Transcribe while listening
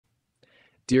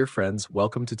Dear friends,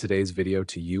 welcome to today's video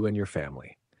to you and your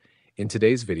family. In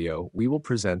today's video, we will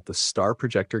present the Star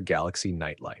Projector Galaxy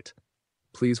Nightlight.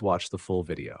 Please watch the full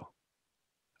video.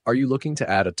 Are you looking to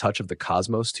add a touch of the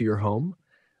cosmos to your home?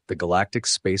 The Galactic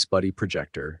Space Buddy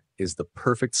Projector is the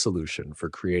perfect solution for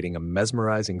creating a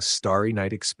mesmerizing starry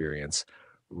night experience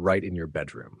right in your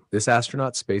bedroom. This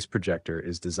astronaut space projector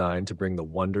is designed to bring the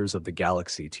wonders of the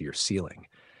galaxy to your ceiling,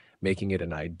 making it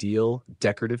an ideal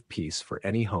decorative piece for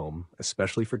any home,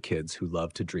 especially for kids who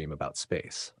love to dream about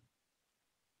space.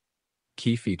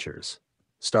 Key features: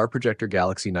 Star Projector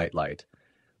Galaxy Nightlight.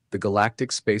 The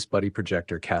Galactic Space Buddy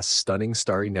Projector casts stunning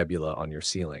starry nebula on your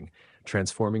ceiling,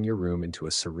 transforming your room into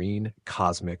a serene,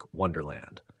 cosmic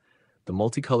wonderland. The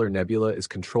multicolor nebula is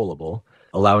controllable,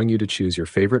 allowing you to choose your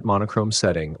favorite monochrome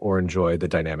setting or enjoy the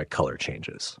dynamic color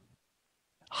changes.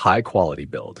 High-quality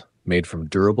build. Made from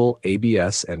durable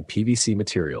ABS and PVC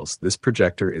materials, this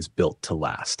projector is built to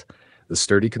last. The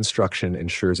sturdy construction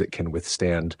ensures it can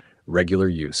withstand regular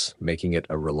use, making it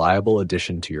a reliable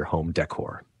addition to your home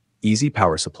decor. Easy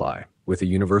power supply. With a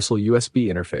universal USB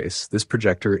interface, this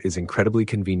projector is incredibly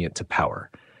convenient to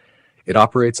power. It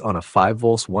operates on a 5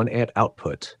 volts 1 amp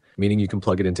output, meaning you can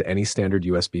plug it into any standard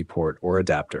USB port or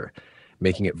adapter,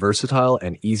 making it versatile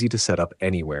and easy to set up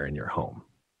anywhere in your home.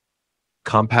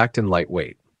 Compact and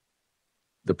lightweight.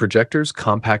 The projector's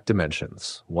compact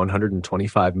dimensions,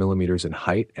 125 millimeters in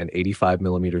height and 85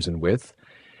 millimeters in width,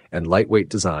 and lightweight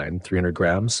design, 300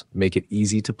 grams, make it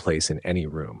easy to place in any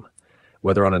room.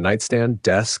 Whether on a nightstand,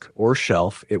 desk, or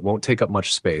shelf, it won't take up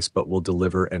much space but will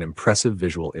deliver an impressive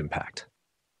visual impact.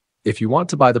 If you want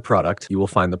to buy the product, you will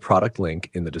find the product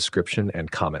link in the description and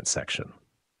comment section.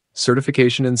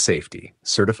 Certification and safety.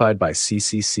 Certified by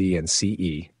CCC and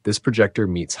CE, this projector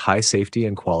meets high safety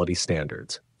and quality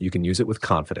standards. You can use it with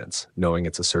confidence, knowing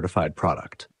it's a certified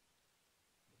product.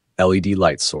 LED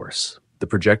light source. The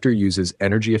projector uses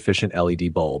energy-efficient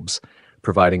LED bulbs,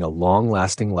 providing a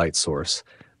long-lasting light source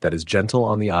that is gentle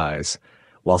on the eyes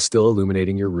while still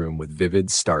illuminating your room with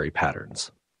vivid, starry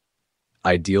patterns.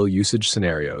 Ideal usage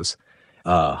scenarios.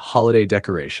 Holiday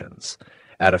decorations.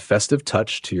 Add a festive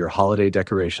touch to your holiday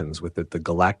decorations with the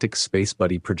Galactic Space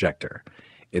Buddy Projector.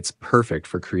 It's perfect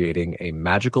for creating a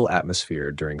magical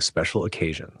atmosphere during special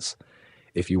occasions.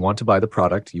 If you want to buy the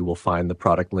product, you will find the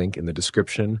product link in the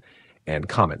description and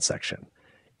comment section.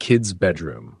 Kids'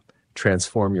 bedroom.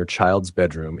 Transform your child's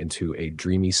bedroom into a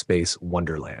dreamy space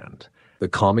wonderland. The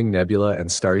calming nebula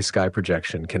and starry sky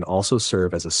projection can also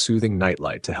serve as a soothing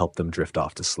nightlight to help them drift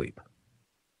off to sleep.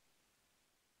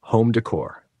 Home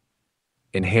decor.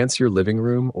 Enhance your living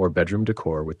room or bedroom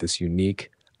decor with this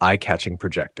unique, eye-catching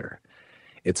projector.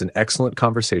 It's an excellent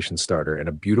conversation starter and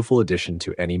a beautiful addition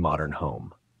to any modern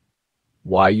home.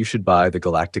 Why you should buy the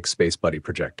Galactic Space Buddy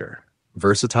Projector.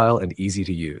 Versatile and easy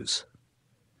to use.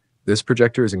 This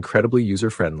projector is incredibly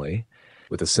user-friendly,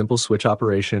 with a simple switch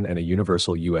operation and a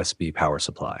universal USB power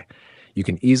supply. You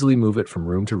can easily move it from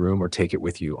room to room or take it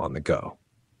with you on the go.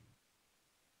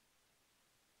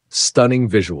 Stunning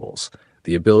visuals.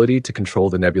 The ability to control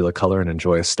the nebula color and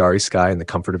enjoy a starry sky in the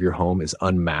comfort of your home is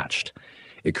unmatched.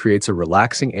 It creates a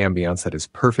relaxing ambience that is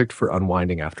perfect for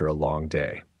unwinding after a long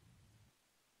day.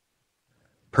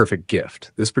 Perfect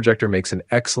gift. This projector makes an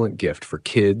excellent gift for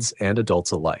kids and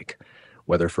adults alike.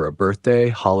 Whether for a birthday,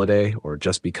 holiday, or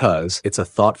just because, it's a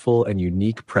thoughtful and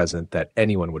unique present that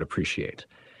anyone would appreciate.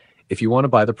 If you want to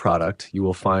buy the product, you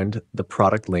will find the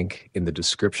product link in the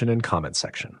description and comment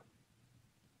section.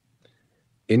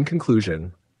 In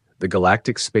conclusion, the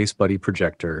Galactic Space Buddy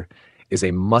Projector is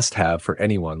a must-have for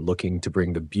anyone looking to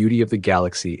bring the beauty of the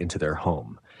galaxy into their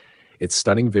home. Its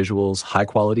stunning visuals,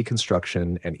 high-quality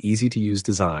construction, and easy-to-use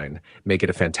design make it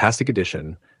a fantastic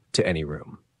addition to any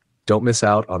room. Don't miss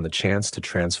out on the chance to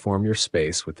transform your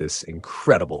space with this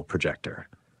incredible projector.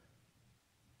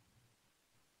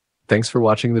 Thanks for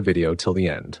watching the video till the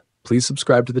end. Please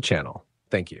subscribe to the channel.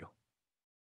 Thank you.